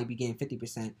 Michelle might be getting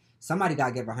 50%. Somebody got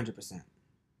to give 100%.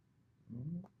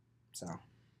 So.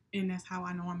 And that's how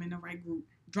I know I'm in the right group.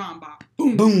 Drum bop.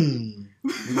 Boom. Boom.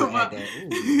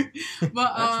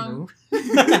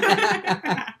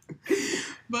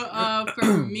 But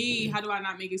for me, how do I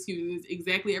not make excuses?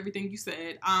 Exactly everything you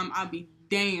said. I'll be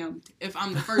damned if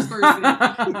I'm the first person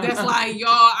that's like, y'all,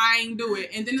 I ain't do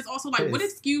it. And then it's also like, what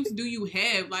excuse do you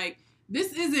have? Like,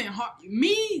 this isn't hard.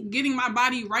 Me getting my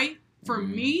body right, for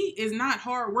me, is not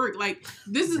hard work. Like,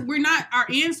 we're not our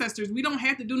ancestors. We don't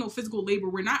have to do no physical labor.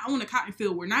 We're not on a cotton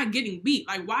field. We're not getting beat.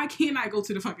 Like, why can't I go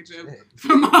to the fucking gym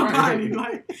for my body?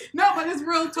 Like, no, but it's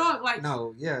real talk. Like,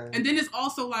 no, yeah. And then it's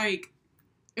also like,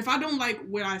 if I don't like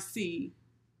what I see,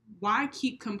 why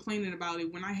keep complaining about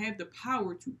it when I have the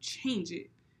power to change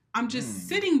it? I'm just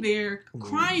sitting there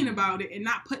crying about it and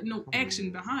not putting no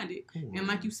action behind it. And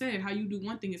like you said, how you do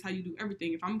one thing is how you do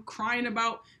everything. If I'm crying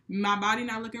about my body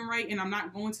not looking right and I'm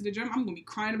not going to the gym, I'm going to be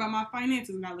crying about my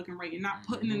finances not looking right and not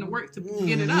putting in the work to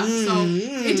get it up. So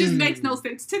it just makes no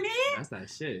sense to me. That's that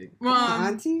shit.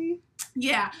 Auntie?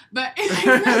 Yeah, but it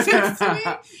makes no sense to me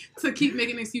to keep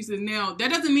making excuses. Now, that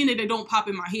doesn't mean that they don't pop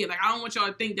in my head. Like, I don't want y'all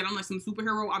to think that I'm like some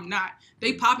superhero. I'm not.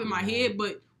 They pop in my head,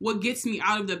 but what gets me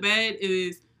out of the bed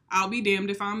is I'll be damned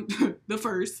if I'm the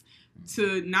first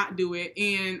to not do it.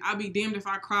 And I'll be damned if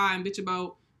I cry and bitch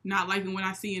about not liking what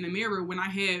I see in the mirror when I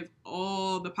have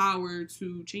all the power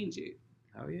to change it.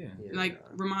 Oh, yeah. Like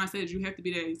Ramon said, you have to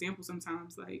be that example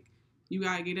sometimes. Like, you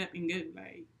gotta get up and go.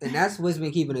 Like, and that's what's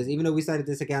been keeping us, even though we started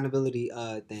this accountability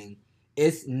thing,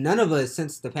 it's none of us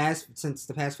since the past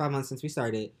 5 months since we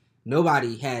started,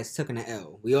 nobody has taken an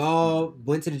L. We all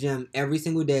went to the gym every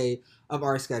single day of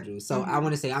our schedule. So I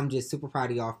want to say I'm just super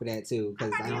proud of y'all for that too,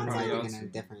 because I don't know how you're gonna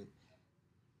different.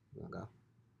 You wanna go?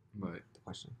 What? The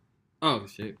question. Oh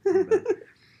shit.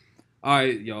 All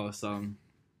right, y'all. So,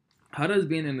 how does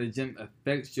being in the gym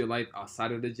affect your life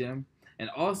outside of the gym? And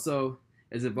also,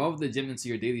 is involving the gym into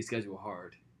your daily schedule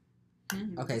hard?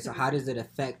 Okay, so how does it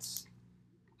affect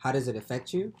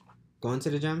you going to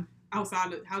the gym? How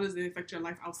does it affect your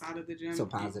life outside of the gym? So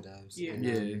positives.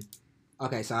 Yeah.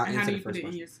 Okay, so I'll And how answer do the you put first it in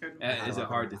question. your schedule? And is it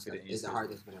hard to fit it in your Is it hard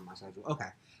to schedule? fit in my schedule? Okay.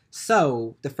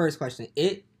 So the first question,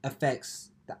 it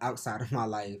affects the outside of my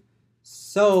life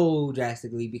so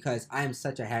drastically because I am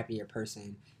such a happier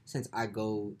person since I've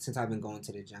been going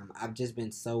to the gym. I've just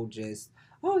been so just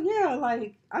oh yeah,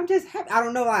 like I'm just happy. I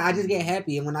don't know, like I just get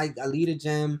happy, and when I leave the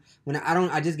gym, when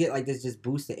I just get like this just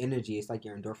boost of energy. It's like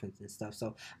your endorphins and stuff.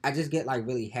 So I just get like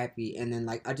really happy, and then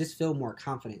like I just feel more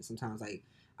confident sometimes. Like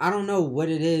I don't know what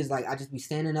it is. Like I just be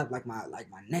standing up, like my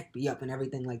neck be up and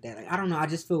everything like that. Like I don't know. I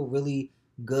just feel really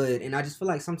good, and I just feel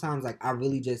like sometimes like I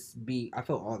really just be. I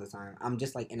feel all the time. I'm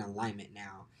just like in alignment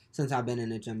now since I've been in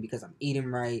the gym because I'm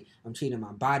eating right. I'm treating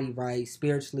my body right.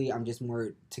 Spiritually, I'm just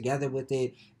more together with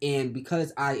it, and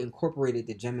because I incorporated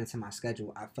the gym into my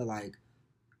schedule, I feel like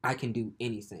I can do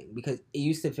anything because it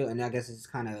used to feel, and I guess it's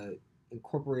kind of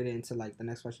incorporated into like the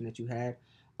next question that you had.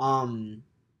 Um,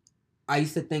 I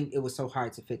used to think it was so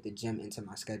hard to fit the gym into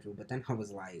my schedule, but then I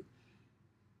was like,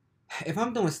 if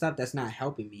I'm doing stuff that's not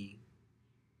helping me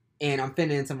and I'm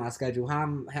fitting into my schedule, how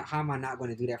am I not going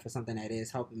to do that for something that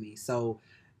is helping me? So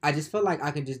I just feel like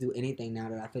I can just do anything now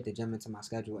that I fit the gym into my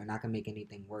schedule and I can make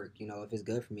anything work. You know, if it's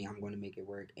good for me, I'm going to make it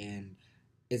work. And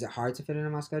is it hard to fit into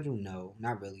my schedule? No,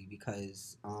 not really,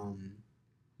 because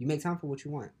you make time for what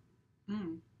you want.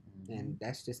 And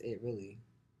that's just it, really.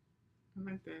 I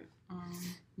like that.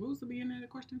 What was the beginning of the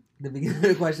question? The beginning of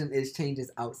the question is changes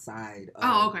outside.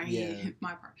 Okay. Yeah.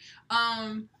 My part.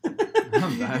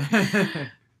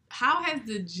 How has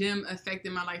the gym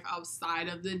affected my life outside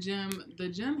of the gym? The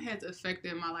gym has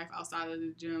affected my life outside of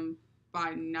the gym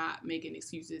by not making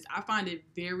excuses. I find it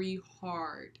very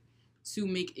hard to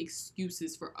make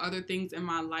excuses for other things in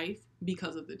my life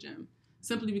because of the gym.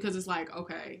 Simply because it's like,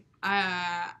 okay,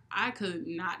 I could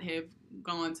not have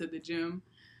gone to the gym.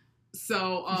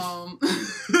 So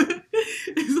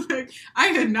it's like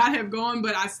I could not have gone,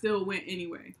 but I still went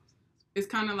anyway. It's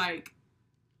kind of like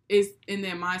it's in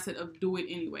their mindset of do it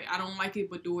anyway. I don't like it,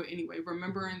 but do it anyway.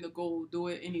 Remembering the goal, do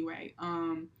it anyway.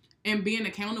 And being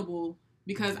accountable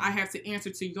because I have to answer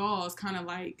to y'all is kind of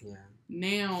like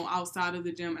now outside of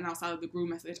the gym and outside of the group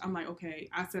message. I'm like, okay,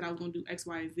 I said I was going to do X,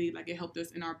 Y, and Z. Like it helped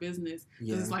us in our business.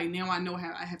 Because it's like now I know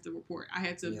how I have to report. I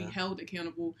have to be held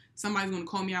accountable. Somebody's going to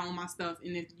call me out on my stuff.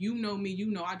 And if you know me, you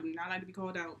know I do not like to be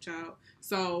called out, child.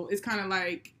 So it's kind of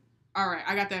like, all right,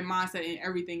 I got that mindset in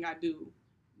everything I do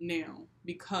now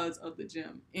because of the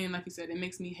gym. And like you said, it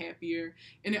makes me happier.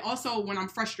 And it also, when I'm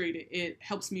frustrated, it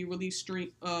helps me release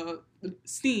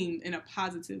steam in a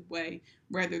positive way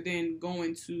rather than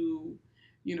going to,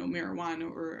 marijuana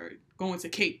or going to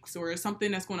cakes or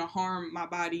something that's going to harm my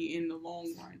body in the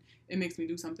long run. It makes me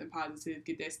do something positive,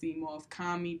 get that steam off,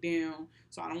 calm me down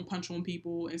so I don't punch on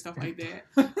people and stuff like that.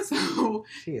 So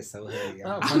she is so heavy.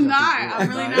 I'm really not. I'm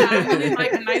really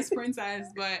like a nice princess,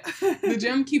 but the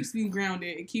gym keeps me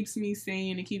grounded. It keeps me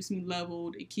sane. It keeps me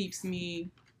leveled. It keeps me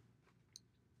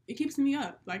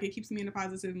up. Like it keeps me in a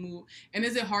positive mood. And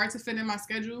is it hard to fit in my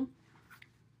schedule?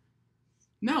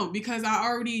 No, because I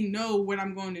already know what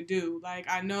I'm going to do. Like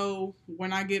I know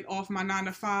when I get off my 9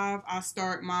 to 5, I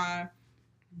start my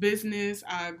business,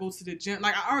 I go to the gym.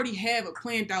 Like I already have a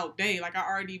planned out day. Like I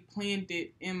already planned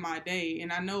it in my day,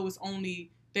 and I know it's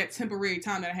only that temporary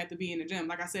time that I have to be in the gym.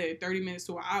 Like I said, 30 minutes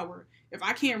to an hour. If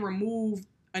I can't remove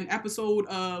an episode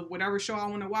of whatever show I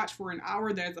want to watch for an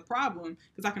hour, that's a problem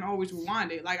because I can always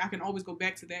rewind it. Like I can always go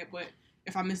back to that. But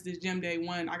if I miss this gym day,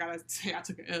 1, I gotta say I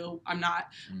took an L. I'm not.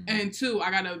 And 2,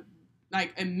 I gotta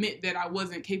admit that I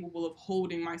wasn't capable of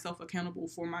holding myself accountable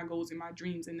for my goals and my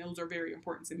dreams, and those are very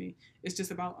important to me. It's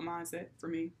just about a mindset for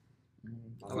me.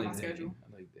 I like my that. schedule.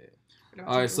 I like that.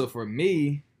 All right, so for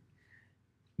me,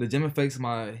 the gym affects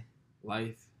my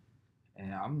life,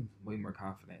 and I'm way more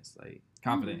confident. I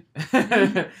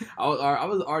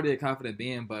was already a confident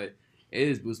being, but it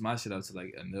just boosts my shit up to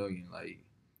like 1 million. Like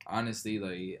honestly,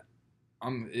 like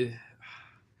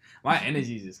my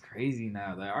energy is just crazy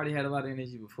now. Like I already had a lot of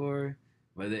energy before,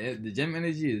 but the gym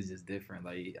energy is just different.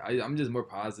 Like I'm just more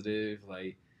positive.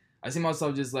 Like I see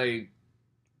myself just like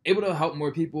able to help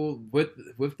more people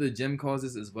with the gym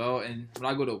causes as well. And when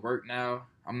I go to work now,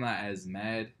 I'm not as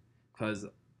mad because,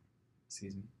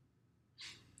 excuse me.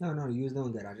 No, you was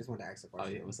doing good. I just wanted to ask a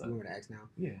question. Oh yeah, what's up? You want to ask now?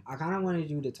 Yeah. I kind of wanted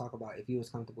you to talk about if you was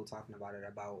comfortable talking about it,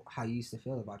 about how you used to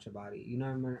feel about your body. You know,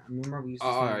 remember we used to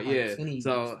say how skinny you used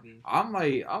to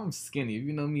be. I'm skinny. If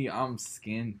you know me, I'm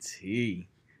skinty.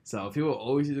 So people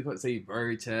always used to say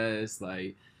bird chest,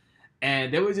 like,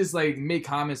 and they would just like make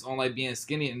comments on like being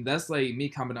skinny, and that's like me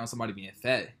commenting on somebody being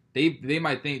fat. They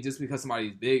might think just because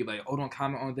somebody's big, like, oh, don't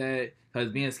comment on that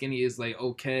because being skinny is like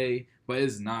okay. But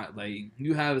it's not. Like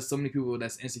you have so many people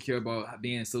that's insecure about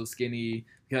being so skinny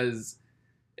because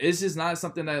it's just not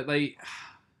something that like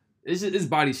it's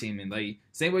body shaming. Like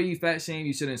same way you fat shame,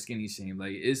 you shouldn't skinny shame.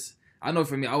 Like I know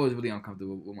for me, I was really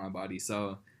uncomfortable with my body,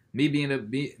 so. Me being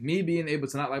able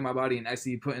to not like my body and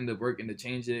actually put in the work and to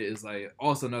change it is like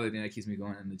also another thing that keeps me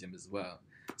going in the gym as well.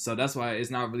 So that's why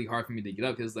it's not really hard for me to get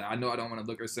up because like I know I don't want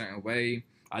to look a certain way.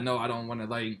 I know I don't want to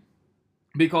like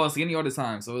be called skinny all the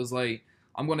time. So it's like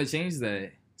I'm gonna change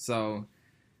that. So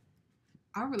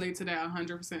I relate to that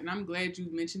 100%, and I'm glad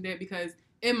you mentioned that because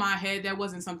in my head that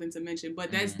wasn't something to mention,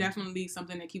 but that's definitely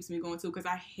something that keeps me going too because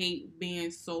I hate being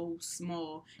so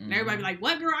small. And everybody be like,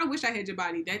 "What, girl? I wish I had your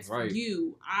body." That's right.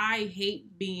 You. I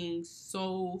hate being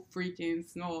so freaking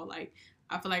small. Like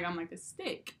I feel like I'm like a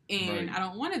stick, and I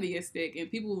don't want to be a stick.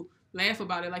 And people laugh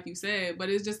about it, like you said, but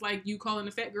it's just like you calling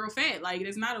a fat girl fat. Like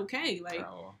it's not okay. Like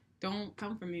don't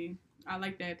come for me. I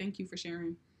like that. Thank you for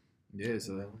sharing. Yeah,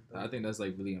 so I think that's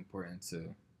like really important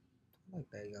too. I like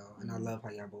that, y'all. And I love how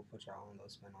y'all both put your own little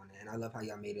spin on it. And I love how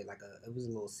y'all made it like it was a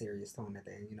little serious tone at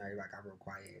the end. You know, everybody got real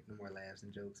quiet, no more laughs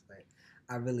and jokes. But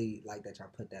I really like that y'all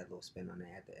put that little spin on it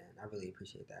at the end. I really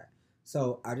appreciate that.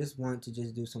 So I just want to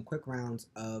just do some quick rounds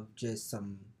of just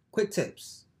some quick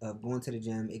tips of going to the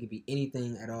gym. It could be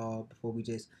anything at all before we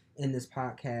just end this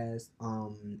podcast.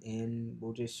 And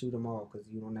we'll just shoot them all because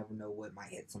you don't never know what might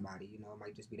hit somebody. You know, it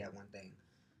might just be that one thing.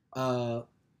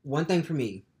 One thing for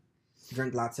me,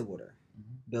 drink lots of water.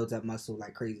 Builds up muscle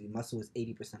like crazy. Muscle is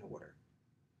 80% of water.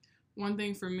 One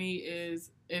thing for me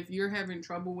is if you're having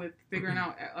trouble with figuring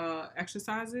out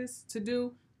exercises to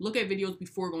do, look at videos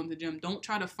before going to the gym. Don't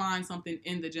try to find something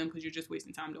in the gym because you're just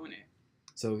wasting time doing it.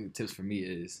 So tips for me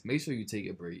is make sure you take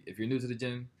a break. If you're new to the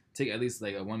gym, take at least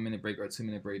like a 1 minute break or a 2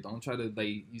 minute break. Don't try to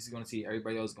like you're going to see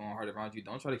everybody else going hard around you.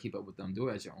 Don't try to keep up with them. Do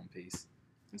it at your own pace.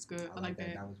 That's good. I like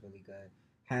that. That was really good.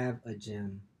 Have a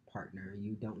gym partner.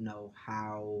 You don't know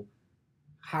how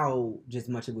just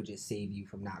much it would just save you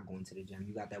from not going to the gym.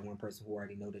 You got that one person who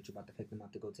already know that you're about to pick them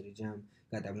up to go to the gym.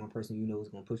 You got that one person you know is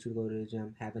going to push you to go to the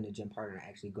gym. Having a gym partner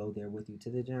actually go there with you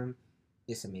to the gym,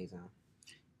 it's amazing.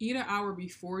 Eat an hour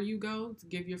before you go to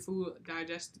give your food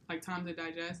time to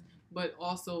digest, but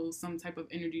also some type of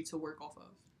energy to work off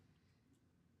of.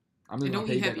 I'm just going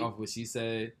to piggyback off what she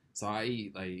said. So I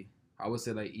eat I would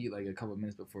say eat a couple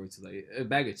minutes before to a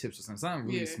bag of chips or something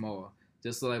really small.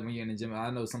 Just so when you're in the gym,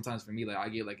 I know sometimes for me I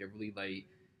get a really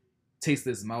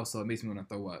tasteless mouth, so it makes me want to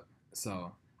throw up.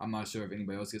 So I'm not sure if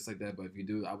anybody else gets like that, but if you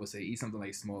do, I would say eat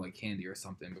something small like candy or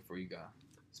something before you go.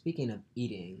 Speaking of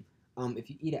eating,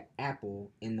 if you eat an apple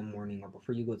in the morning or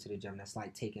before you go to the gym, that's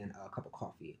like taking a cup of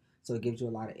coffee. So it gives you a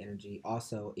lot of energy.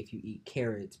 Also, if you eat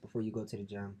carrots before you go to the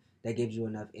gym, that gives you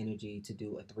enough energy to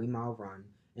do a 3-mile run.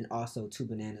 And also, 2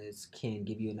 bananas can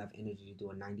give you enough energy to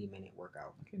do a 90-minute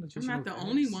workout. Okay, I'm not the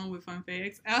only one with fun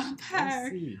facts out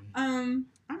there. I'm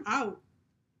out.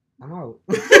 I'm out.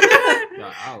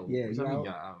 Y'all out. Yeah, y'all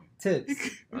out. Tips.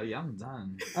 Oh, yeah, I'm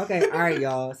done. Okay, all right,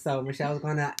 y'all. So, Michelle's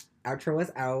going to outro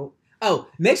us out. Oh,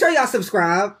 make sure y'all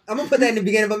subscribe. I'm going to put that in the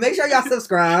beginning, but make sure y'all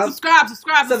subscribe.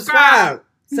 Subscribe.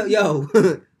 So, yo,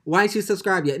 why ain't you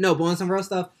subscribe yet? No, but on some real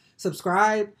stuff,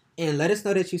 subscribe. And let us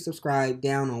know that you subscribed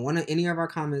down on any of our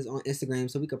comments on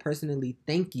Instagram so we could personally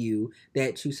thank you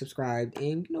that you subscribed.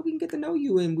 And, we can get to know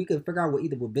you and we could figure out what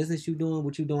business you doing,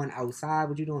 what you doing outside,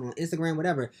 what you doing on Instagram,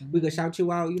 whatever. Mm-hmm. We could shout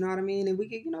you out, you know what I mean? And we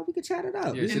could, we could chat it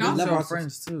up. Yeah, and also our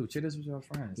friends too. Chat us with your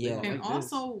friends. Yeah. And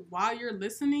also, while you're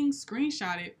listening,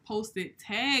 screenshot it, post it,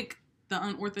 tag the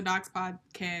Unorthodox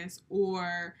Podcast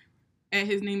or at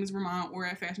His Name is Ramon or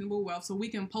at Fashionable Wealth so we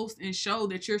can post and show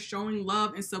that you're showing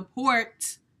love and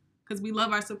support. Because we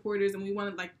love our supporters and we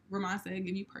want to, like Ramon said,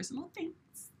 give you personal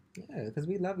thanks. Yeah, because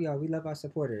we love y'all. We love our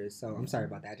supporters. So I'm sorry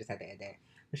about that. I just had to add that.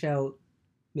 Michelle,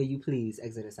 may you please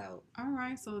exit us out. All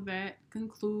right. So that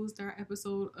concludes our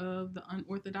episode of the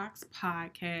Unorthodox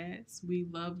Podcast. We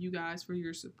love you guys for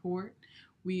your support.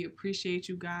 We appreciate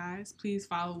you guys. Please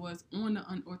follow us on the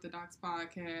Unorthodox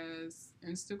Podcast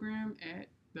Instagram at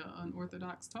the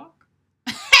Unorthodox Talk.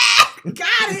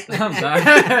 Got it. I'm sorry.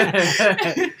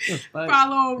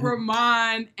 Follow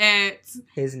Ramon at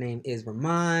His Name is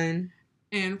Ramon.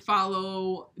 And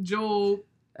follow Joe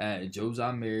at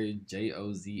Jozamere,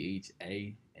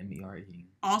 JOZHAMERE.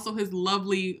 Also his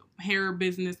lovely hair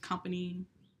business company.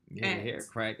 Yeah, hair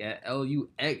crack at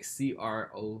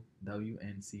LUXCROWNCO.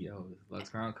 Lux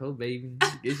Crown Co, baby.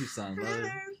 Get you some love.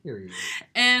 Period.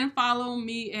 And follow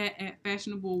me at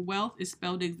Fashionable Wealth. It's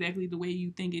spelled exactly the way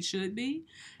you think it should be.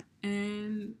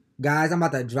 And guys, I'm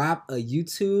about to drop a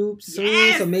YouTube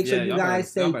soon, so make sure you guys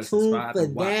stay tuned for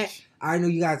that. I know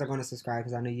you guys are going to subscribe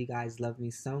because I know you guys love me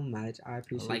so much. I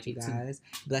appreciate you guys.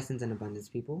 Blessings and abundance,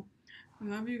 people. I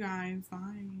love you guys. Bye.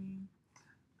 I'm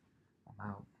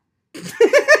out.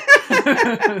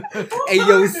 Hey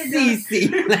yo, Cece.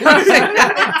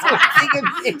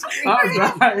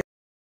 I'm